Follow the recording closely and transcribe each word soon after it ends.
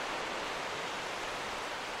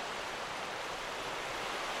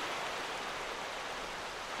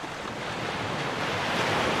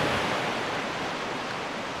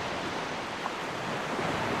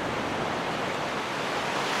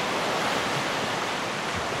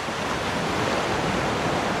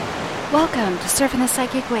Welcome to Surfing the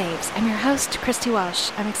Psychic Waves. I'm your host, Christy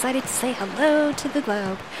Walsh. I'm excited to say hello to the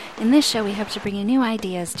globe. In this show, we hope to bring you new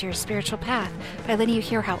ideas to your spiritual path by letting you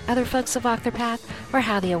hear how other folks have walked their path or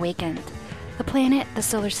how they awakened. The planet, the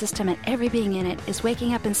solar system, and every being in it is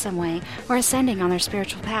waking up in some way or ascending on their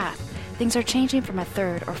spiritual path. Things are changing from a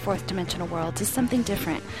third or fourth dimensional world to something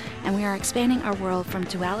different, and we are expanding our world from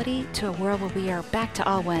duality to a world where we are back to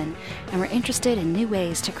all one, and we're interested in new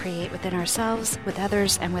ways to create within ourselves, with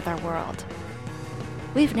others, and with our world.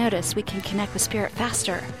 We've noticed we can connect with spirit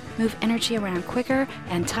faster, move energy around quicker,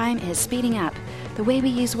 and time is speeding up. The way we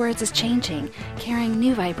use words is changing, carrying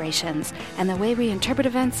new vibrations, and the way we interpret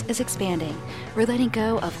events is expanding. We're letting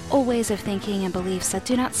go of old ways of thinking and beliefs that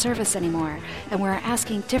do not serve us anymore, and we're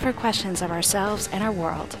asking different questions of ourselves and our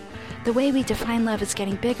world. The way we define love is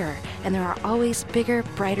getting bigger, and there are always bigger,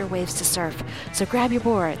 brighter waves to surf. So grab your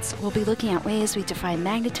boards. We'll be looking at ways we define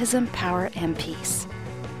magnetism, power, and peace.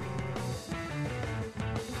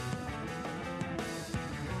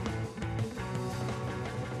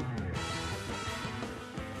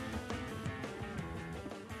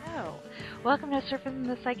 Welcome to Surfing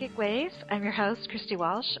the Psychic Waves. I'm your host, Christy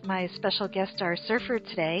Walsh. My special guest star surfer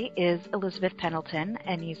today is Elizabeth Pendleton,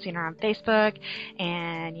 and you've seen her on Facebook,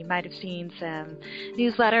 and you might have seen some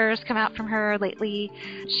newsletters come out from her lately.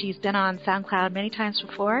 She's been on SoundCloud many times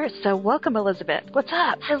before, so welcome, Elizabeth. What's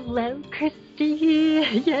up? Hello, Christy.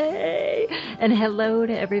 Yay! And hello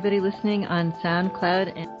to everybody listening on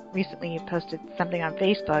SoundCloud. And recently you posted something on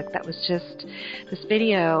Facebook that was just this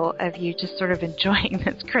video of you just sort of enjoying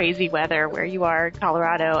this crazy weather where you are in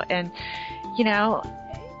Colorado. And, you know,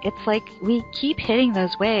 it's like we keep hitting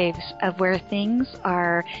those waves of where things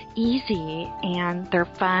are easy and they're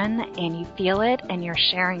fun and you feel it and you're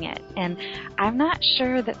sharing it. And I'm not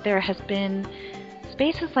sure that there has been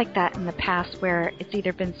spaces like that in the past where it's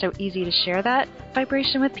either been so easy to share that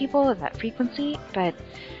vibration with people, that frequency, but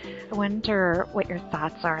I wonder what your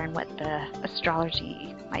thoughts are and what the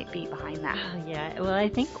astrology might be behind that. Yeah, well, I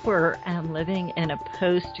think we're living in a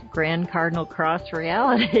post-Grand Cardinal Cross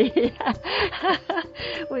reality.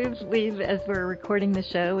 we've, as we're recording the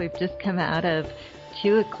show, we've just come out of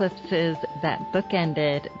two eclipses that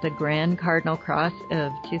bookended the Grand Cardinal Cross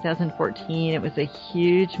of 2014. It was a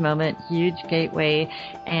huge moment, huge gateway,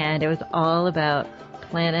 and it was all about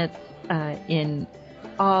planets in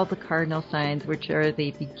all the cardinal signs, which are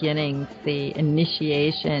the beginnings, the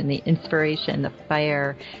initiation, the inspiration, the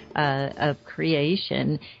fire of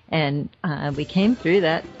creation. And we came through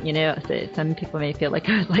that. You know, so some people may feel like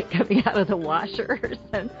I was like coming out of the washer or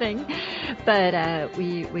something, but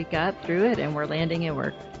we got through it, and we're landing, and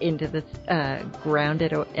we're into this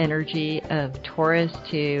grounded energy of Taurus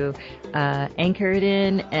to anchor it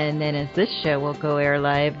in. And then as this show will go air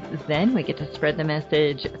live, then we get to spread the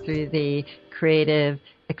message through the creative,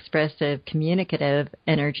 expressive, communicative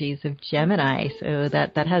energies of Gemini. So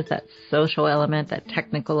that has that social element, that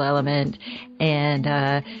technical element. And,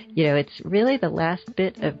 you know, it's really the last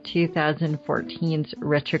bit of 2014's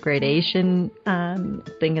retrogradation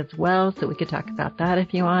thing as well. So we could talk about that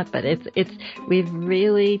if you want. But we've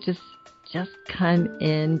really just come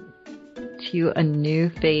in to a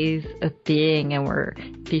new phase of being, and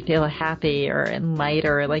if you feel happy or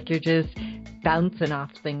lighter, like you're just bouncing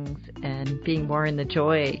off things and being more in the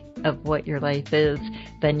joy of what your life is,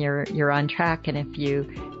 then you're on track. And if you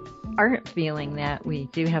aren't feeling that, we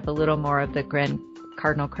do have a little more of the Grand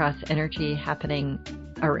Cardinal Cross energy happening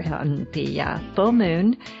around the full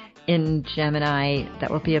moon in Gemini.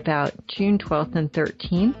 That will be about June 12th and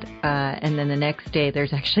 13th. And then the next day,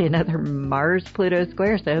 there's actually another Mars-Pluto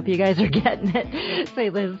square. So I hope you guys are getting it.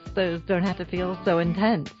 So those don't have to feel so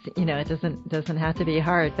intense. You know, it doesn't have to be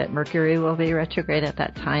hard, but Mercury will be retrograde at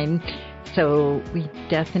that time. So we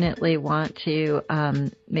definitely want to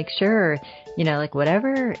make sure, you know, like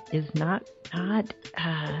whatever is not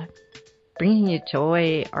bringing you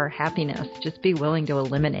joy or happiness, just be willing to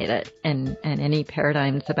eliminate it. And any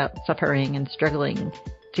paradigms about suffering and struggling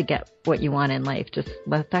to get what you want in life, just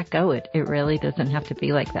let that go. It really doesn't have to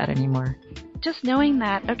be like that anymore. Just knowing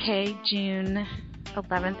that, okay, June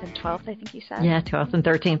 11th and 12th, I think you said? Yeah, 12th and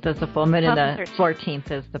 13th is the full moon, and the 14th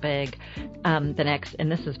is the big, the next, and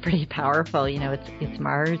this is pretty powerful. You know, it's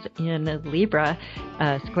Mars in Libra,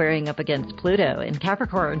 squaring up against Pluto in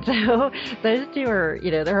Capricorn. So those two are,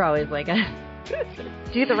 you know, they're always like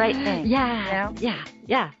do the right thing. Yeah, you know?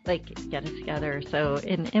 Yeah. Like, get it together. So,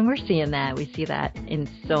 and we're seeing that. We see that in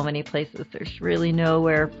so many places. There's really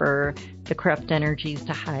nowhere for the corrupt energies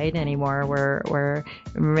to hide anymore. We're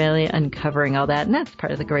really uncovering all that. And that's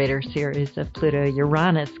part of the greater series of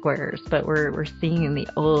Pluto-Uranus squares. But we're seeing the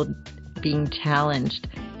old being challenged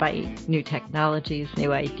by new technologies,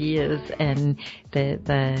 new ideas, and the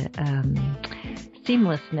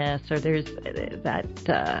seamlessness, or there's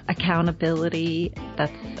that accountability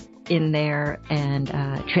that's in there, and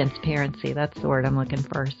transparency. That's the word I'm looking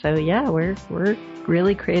for. So yeah, we're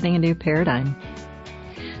really creating a new paradigm.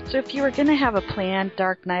 So if you were going to have a planned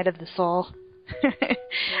Dark Night of the Soul,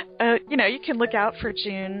 you can look out for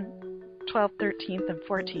June 12th, 13th, and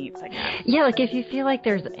 14th, I guess. Yeah, like if you feel like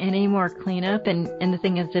there's any more cleanup, and the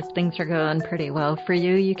thing is, if things are going pretty well for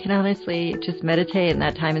you, you can honestly just meditate in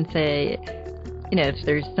that time and say, if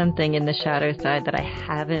there's something in the shadow side that I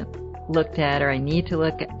haven't looked at, or I need to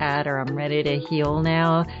look at, or I'm ready to heal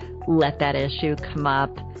now, let that issue come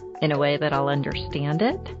up in a way that I'll understand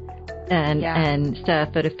it and stuff.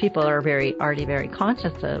 But if people are already very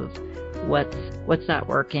conscious of what's not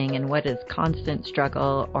working and what is constant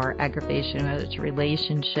struggle or aggravation, whether it's a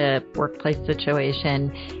relationship, workplace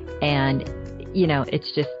situation, and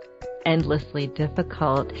it's just endlessly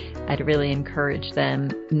difficult, I'd really encourage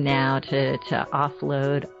them now to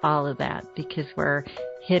offload all of that, because we're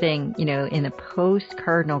hitting, in a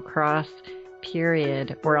post-Cardinal Cross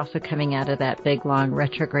period. We're also coming out of that big, long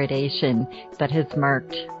retrogradation that has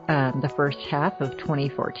marked the first half of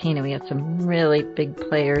 2014. And we had some really big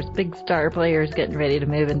players, big star players getting ready to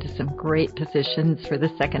move into some great positions for the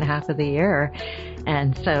second half of the year.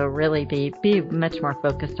 And so really be much more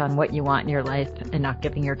focused on what you want in your life and not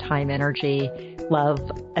giving your time, energy, love,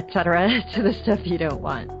 etc. to the stuff you don't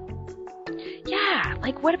want. Yeah,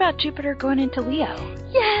 like what about Jupiter going into Leo?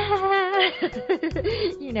 Yeah!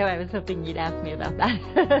 I was hoping you'd ask me about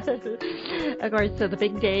that. Of course, so the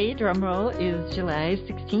big day, drum roll, is July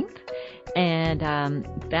 16th. And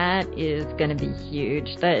that is going to be huge.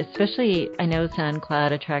 Especially, I know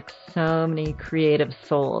SoundCloud attracts so many creative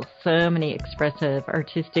souls, so many expressive,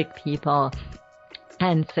 artistic people.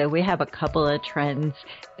 And so we have a couple of trends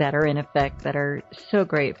that are in effect that are so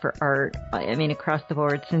great for art. I mean, across the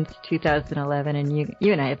board since 2011, and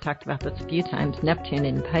you and I have talked about this a few times, Neptune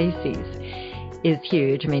in Pisces is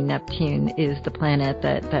huge. I mean, Neptune is the planet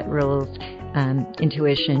that rules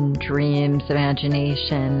intuition, dreams,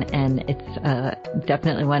 imagination, and it's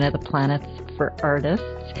definitely one of the planets for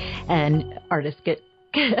artists. And artists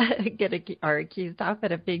are accused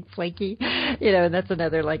often of being flaky, and that's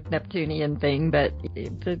another like Neptunian thing, but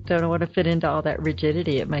don't want to fit into all that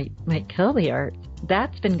rigidity. It might kill the art.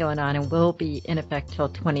 That's been going on and will be in effect till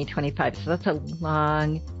 2025. So that's a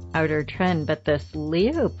long outer trend. But this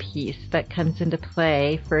Leo piece that comes into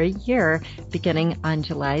play for a year beginning on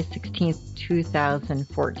July 16th,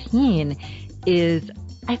 2014 is,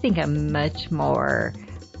 I think, a much more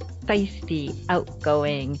feisty,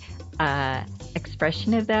 outgoing,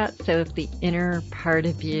 expression of that. So if the inner part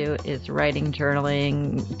of you is writing,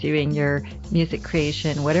 journaling, doing your music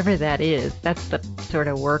creation, whatever that is, that's the sort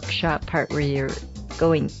of workshop part where you're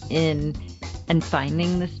going in and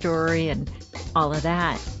finding the story and all of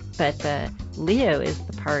that. But the Leo is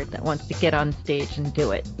the part that wants to get on stage and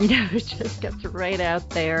do it. It just gets right out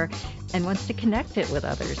there and wants to connect it with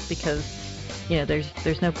others, because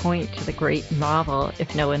there's no point to the great novel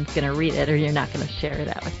if no one's going to read it, or you're not going to share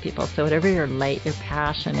that with people. So whatever your light, your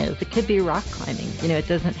passion is, it could be rock climbing. It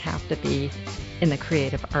doesn't have to be in the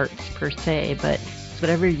creative arts per se, but it's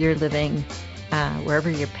whatever you're living, wherever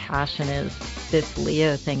your passion is. This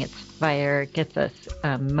Leo thing, it's fire, it gets us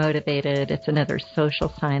motivated. It's another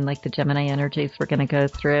social sign like the Gemini energies we're going to go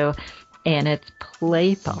through. And it's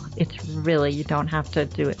playful. It's really, you don't have to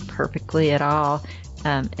do it perfectly at all.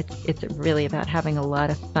 It's really about having a lot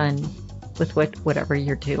of fun with whatever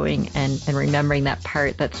you're doing, and remembering that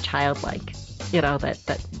part that's childlike. You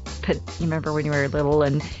remember when you were little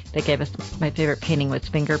and they gave us, my favorite painting was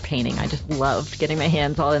finger painting. I just loved getting my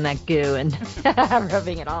hands all in that goo and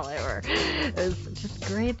rubbing it all over. It was just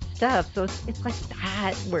great stuff. So it's like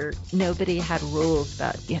that, where nobody had rules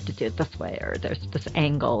about you have to do it this way, or there's this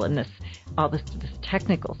angle and this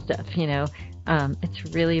technical stuff,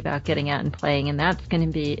 It's really about getting out and playing, and that's going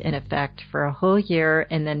to be in effect for a whole year.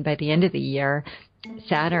 And then by the end of the year,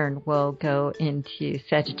 Saturn will go into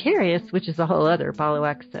Sagittarius, which is a whole other ball of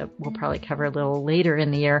wax that we'll probably cover a little later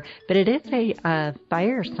in the year. But it is a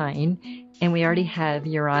fire sign, and we already have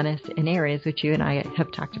Uranus in Aries, which you and I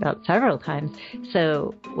have talked about several times.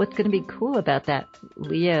 So what's going to be cool about that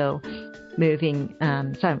Leo moving,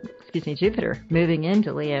 Jupiter moving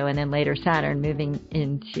into Leo, and then later Saturn moving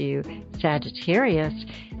into Sagittarius,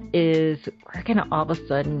 is we're going to all of a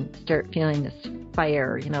sudden start feeling this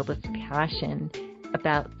fire, this passion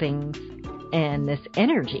about things, and this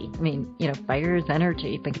energy. I mean, fire is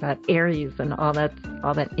energy. Think about Aries and all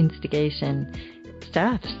that instigation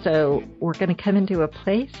stuff. So we're going to come into a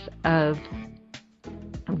place of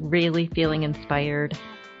really feeling inspired,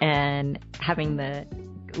 and having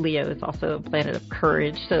Leo is also a planet of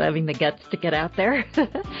courage, so having the guts to get out there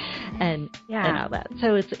and all that.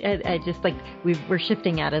 So I just like we're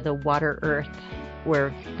shifting out of the water earth,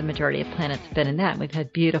 where the majority of planets have been in that. We've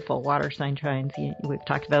had beautiful water sign trines. We've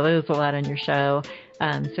talked about those a lot on your show.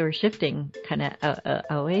 So we're shifting kind of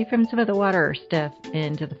away from some of the water stuff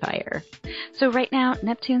into the fire. So right now,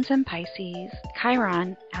 Neptune's in Pisces.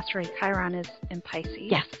 Chiron, asteroid Chiron, is in Pisces.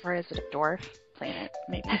 Yes. Or is it a dwarf planet?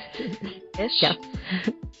 Maybe. Ish. Yes.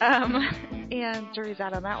 And jury's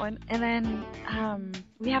out on that one. And then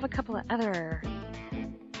we have a couple of other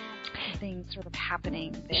things sort of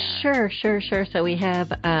happening there. Sure. So we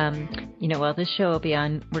have, while this show will be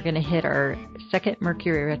on, we're going to hit our second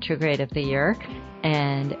Mercury retrograde of the year.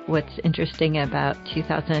 And what's interesting about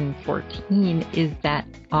 2014 is that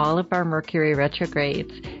all of our Mercury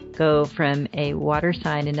retrogrades go from a water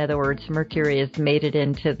sign. In other words, Mercury has made it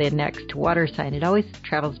into the next water sign. It always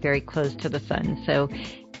travels very close to the sun. So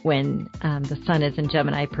when the sun is in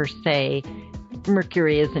Gemini per se,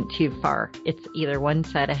 Mercury isn't too far. It's either one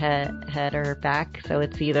side ahead or back. So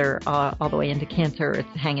it's either all the way into Cancer, or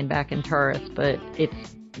it's hanging back in Taurus, but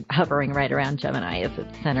it's hovering right around Gemini as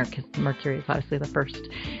its center, because Mercury is obviously the first,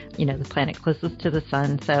 the planet closest to the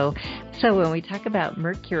sun. So when we talk about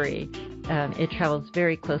Mercury, it travels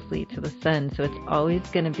very closely to the sun. So it's always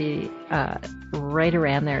going to be right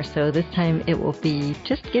around there. So this time it will be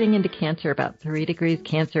just getting into Cancer, about 3 degrees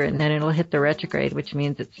Cancer, and then it'll hit the retrograde, which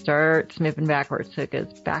means it starts moving backwards. So it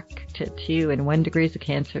goes back to 2 and 1 degrees of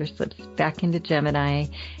Cancer, slips back into Gemini.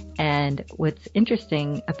 And what's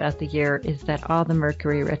interesting about the year is that all the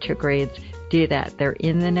Mercury retrogrades do that. They're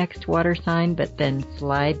in the next water sign, but then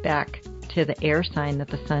slide back to the air sign that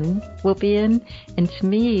the sun will be in. And to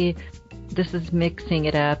me, this is mixing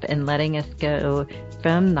it up and letting us go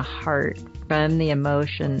from the heart, from the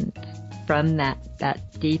emotions, from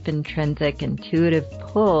that deep intrinsic intuitive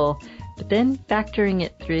pull, but then factoring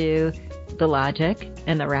it through the logic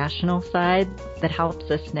and the rational side that helps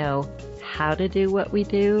us know how to do what we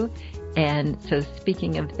do. And so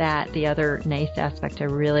speaking of that, the other nice aspect I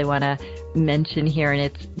really want to mention here, and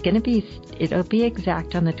it'll be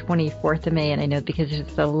exact on the 24th of May, and I know because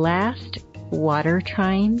it's the last water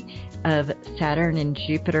trine of Saturn and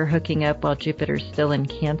Jupiter hooking up while Jupiter's still in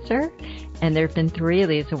Cancer. And there have been 3 of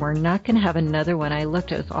these, and we're not going to have another one. I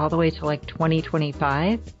looked, it was all the way to like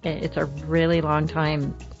 2025. It's a really long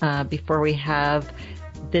time before we have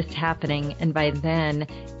this happening. And by then,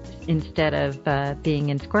 instead of being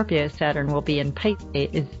in Scorpio, Saturn will be in Pisces.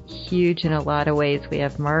 It is huge in a lot of ways. We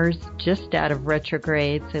have Mars just out of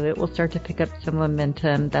retrograde, so it will start to pick up some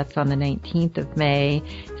momentum. That's on the 19th of May.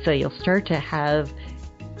 So you'll start to have,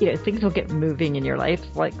 things will get moving in your life,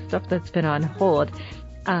 like stuff that's been on hold.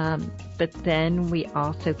 But then we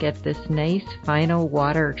also get this nice final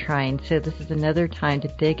water trine. So this is another time to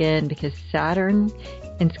dig in, because Saturn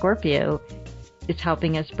in Scorpio is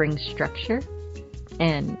helping us bring structure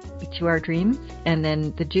and to our dreams. And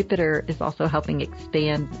then the Jupiter is also helping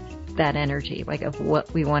expand that energy, like of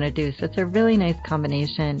what we want to do. So it's a really nice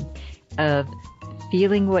combination of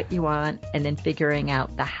feeling what you want and then figuring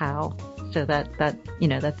out the how. So that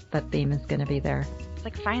theme is going to be there. It's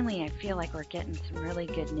like finally I feel like we're getting some really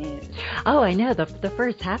good news. Oh, I know. The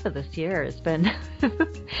first half of this year has been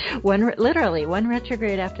literally one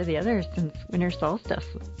retrograde after the other since winter solstice,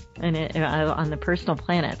 and on the personal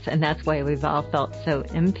planets, and that's why we've all felt so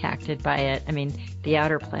impacted by it. I mean, the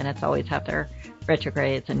outer planets always have their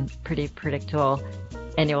retrogrades and pretty predictable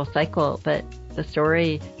annual cycle, but the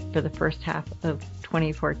story for the first half of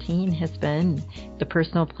 2014 has been the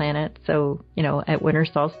personal planet. So, at winter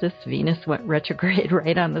solstice, Venus went retrograde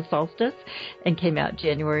right on the solstice and came out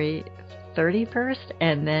January 31st.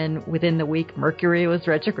 And then within the week, Mercury was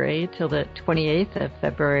retrograde till the 28th of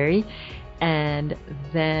February. And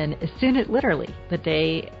then as soon as literally the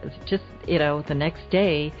day, just, the next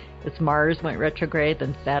day, as Mars went retrograde,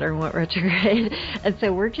 then Saturn went retrograde. And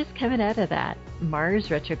so we're just coming out of that Mars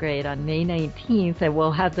retrograde on May 19th. And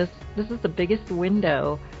we'll have this is the biggest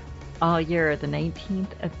window all year, the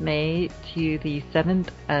 19th of May to the 7th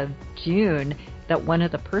of June, that one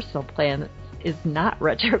of the personal planets is not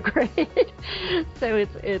retrograde. So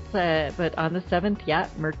but on the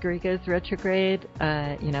 7th, Mercury goes retrograde.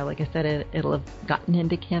 Like I said, it'll have gotten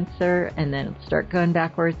into Cancer, and then it'll start going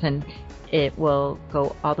backwards, and it will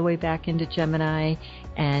go all the way back into Gemini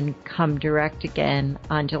and come direct again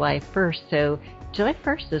on July 1st. So July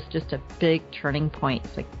 1st is just a big turning point.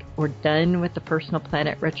 It's like we're done with the personal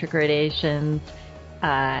planet retrogradations.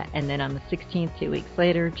 And then on the 16th, 2 weeks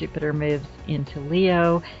later, Jupiter moves into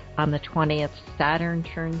Leo. On the 20th, Saturn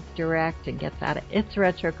turns direct and gets out of its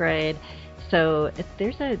retrograde. So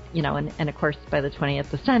there's a, and of course by the 20th,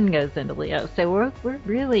 the Sun goes into Leo. So we're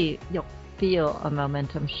really, you'll feel a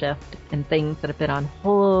momentum shift in things that have been on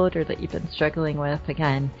hold or that you've been struggling with.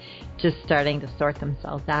 Again, just starting to sort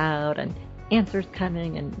themselves out, and answers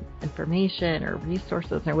coming, and information or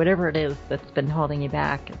resources or whatever it is that's been holding you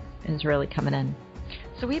back is really coming in.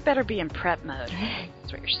 So we better be in prep mode.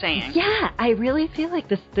 That's what you're saying. Yeah, I really feel like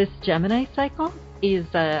this Gemini cycle is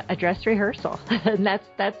a dress rehearsal, and that's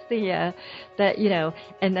the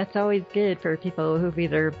and that's always good for people who've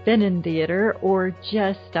either been in theater or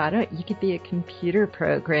just you could be a computer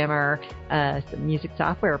programmer, some music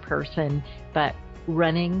software person, but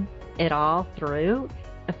running it all through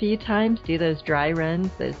a few times, do those dry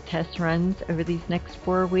runs, those test runs over these next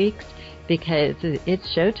 4 weeks, because it's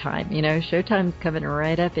showtime. Showtime's coming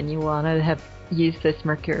right up, and you want to have used this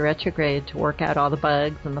Mercury retrograde to work out all the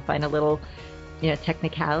bugs and the final little,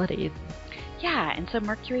 technicalities. Yeah, and so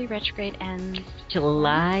Mercury retrograde ends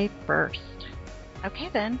July 1st. Okay,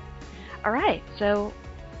 then. All right, so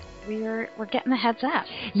we're getting the heads up.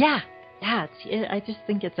 Yeah. I just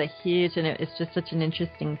think it's a huge, and it's just such an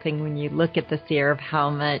interesting thing when you look at this year of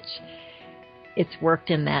how much it's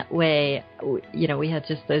worked in that way. We had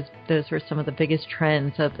just those were some of the biggest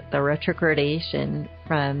trends of the retrogradation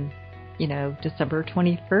from, December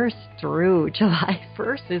 21st through July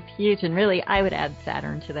 1st is huge. And really, I would add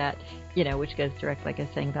Saturn to that, which goes direct, like I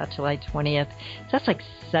was saying, about July 20th. So that's like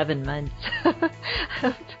 7 months.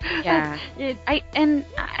 Yeah.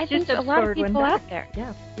 I think a lot of people out there.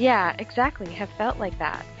 Yeah. Yeah, exactly. Have felt like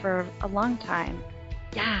that for a long time.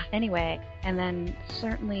 Yeah. Anyway, and then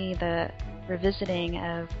certainly the revisiting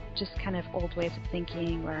of just kind of old ways of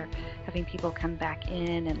thinking, or having people come back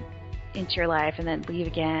into your life and then leave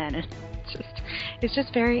again. And it's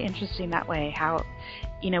just very interesting that way, how,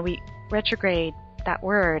 we retrograde, that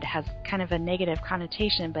word has kind of a negative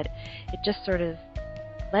connotation, but it just sort of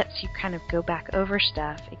lets you kind of go back over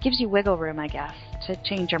stuff. It gives you wiggle room, I guess, to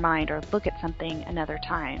change your mind or look at something another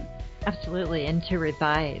time. Absolutely, and to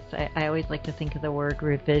revise. I always like to think of the word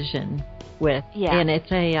revision with, yeah. And it's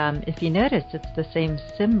if you notice, it's the same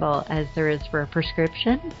symbol as there is for a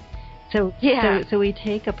prescription. So we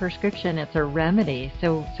take a prescription, it's a remedy.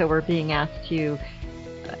 So we're being asked to,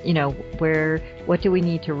 what do we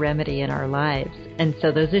need to remedy in our lives? And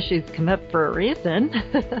so those issues come up for a reason.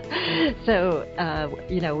 So,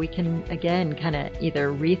 we can, again, kind of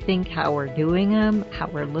either rethink how we're doing them, how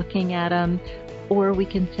we're looking at them, or we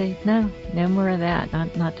can say, no more of that,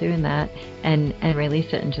 not doing that, and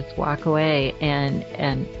release it and just walk away and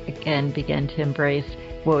again, begin to embrace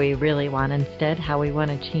what we really want instead, how we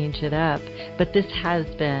want to change it up. But this has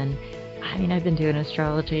been, I've been doing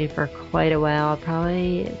astrology for quite a while,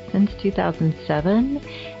 probably since 2007,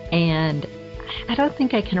 and I don't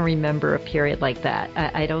think I can remember a period like that.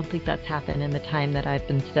 I don't think that's happened in the time that I've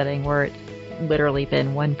been studying, where it's literally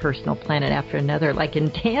been one personal planet after another, like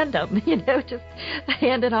in tandem, just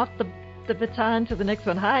handed off the baton to the next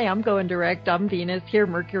one. Hi, I'm going direct. I'm Venus. Here,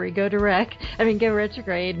 Mercury, go direct. Go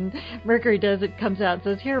retrograde. And Mercury comes out and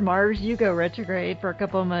says, here, Mars, you go retrograde for a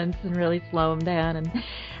couple of months and really slow them down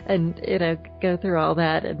and go through all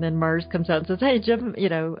that. And then Mars comes out and says, hey, Jim,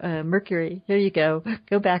 Mercury, here you go.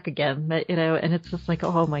 Go back again. And it's just like,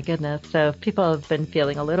 oh my goodness. So if people have been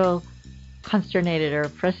feeling a little consternated or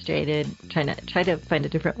frustrated, try to find a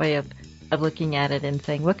different way of looking at it and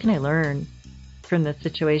saying, what can I learn from the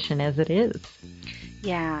situation as it is?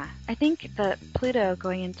 Yeah, I think the Pluto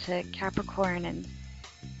going into Capricorn, and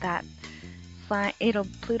that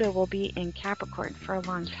Pluto will be in Capricorn for a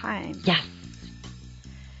long time. Yes.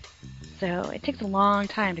 So it takes a long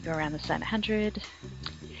time to go around the sun. 100.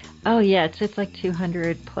 Oh yeah, it's like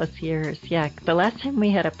 200 plus years. Yeah, the last time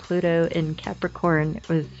we had a Pluto in Capricorn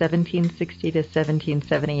was 1760 to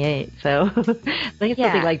 1778. So I think it's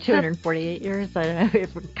something like 248 years. I don't know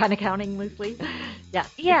if we're kind of counting loosely. Yeah.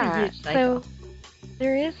 Yeah. So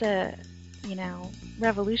there is a,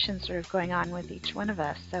 revolution sort of going on with each one of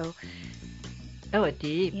us. So. Oh, a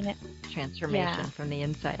deep transformation from the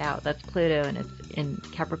inside out. That's Pluto, and it's in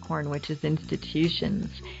Capricorn, which is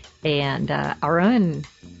institutions. And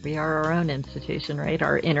we are our own institution, right?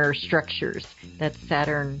 Our inner structures. That's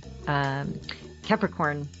Saturn.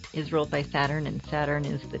 Capricorn is ruled by Saturn, and Saturn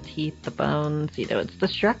is the teeth, the bones. It's the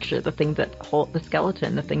structure, the thing that holds the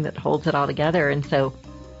skeleton, the thing that holds it all together. And so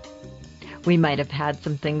we might have had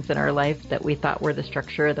some things in our life that we thought were the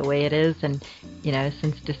structure of the way it is. And,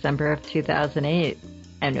 since December of 2008,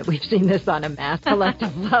 and we've seen this on a mass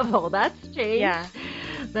collective level, that's changed. Yeah.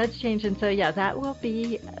 that's changed. And so, yeah, that will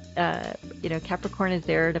be, Capricorn is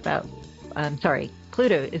there at about,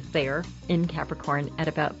 Pluto is there in Capricorn at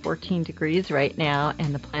about 14 degrees right now,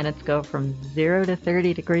 and the planets go from 0 to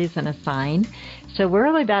 30 degrees in a sign. So we're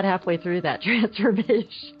only about halfway through that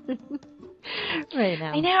transformation right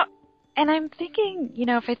now. I know. And I'm thinking,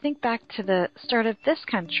 if I think back to the start of this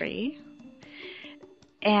country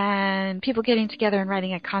and people getting together and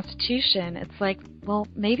writing a constitution, it's like, well,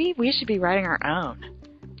 maybe we should be writing our own.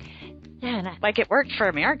 Yeah, like it worked for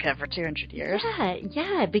America for 200 years.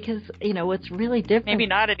 Yeah, because what's really different. Maybe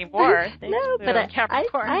not anymore. No, but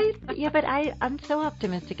Capricorn. I'm so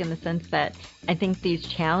optimistic in the sense that I think these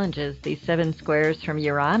challenges, these 7 squares from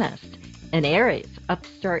Uranus and Aries,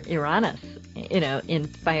 upstart Uranus, in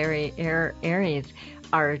fiery Aries,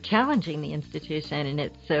 are challenging the institution, and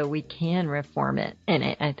it's so we can reform it. And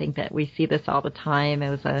I think that we see this all the time. It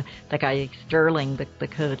was the guy Sterling, the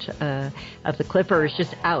coach of the Clippers,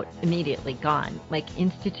 just out, immediately gone. Like,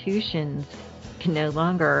 institutions can no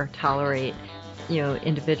longer tolerate,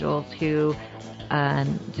 individuals who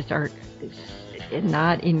just are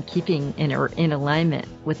not in keeping or in alignment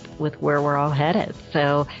with where we're all headed.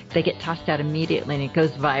 So they get tossed out immediately, and it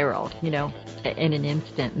goes viral, in an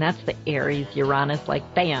instant. And that's the Aries Uranus,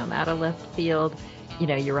 like bam, out of left field,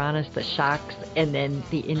 Uranus, the shocks, and then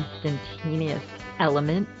the instantaneous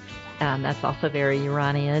element. That's also very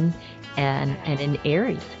Uranian, and in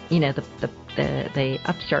Aries, the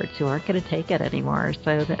upstarts who aren't going to take it anymore.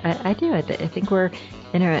 So I think we're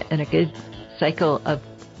in a good cycle of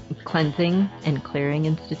cleansing and clearing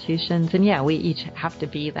institutions. And yeah, we each have to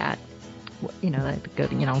be that,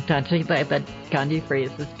 the Gandhi phrase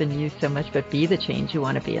has been used so much, but be the change you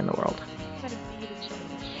want to be in the world.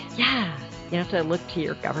 Yeah. You don't have to look to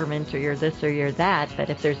your government or you're this or you're that, but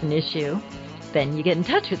if there's an issue, then you get in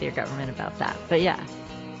touch with your government about that. But yeah,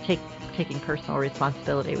 taking personal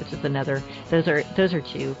responsibility, which is another, those are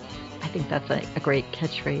two. I think that's a great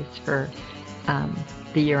catchphrase for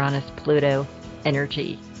the Uranus-Pluto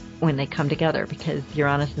energy when they come together, because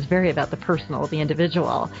Uranus is very about the personal, the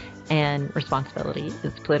individual, and responsibility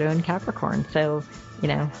is Pluto and Capricorn. So,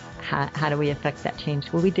 how do we affect that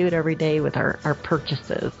change? Well, we do it every day with our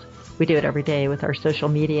purchases. We do it every day with our social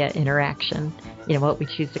media interaction, what we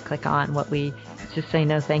choose to click on, what we just say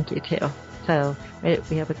no thank you to. So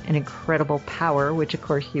we have an incredible power, which of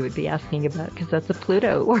course you would be asking about because that's a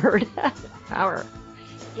Pluto word, power.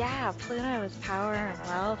 Yeah, Pluto is power and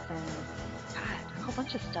wealth, and a whole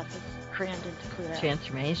bunch of stuff is crammed into Pluto.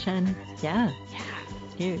 Transformation, yeah,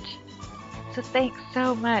 huge. So thanks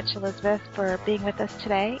so much, Elizabeth, for being with us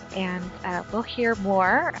today, and we'll hear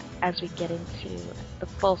more as we get into the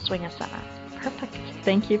full swing of summer. Perfect.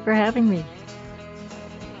 Thank you for having me.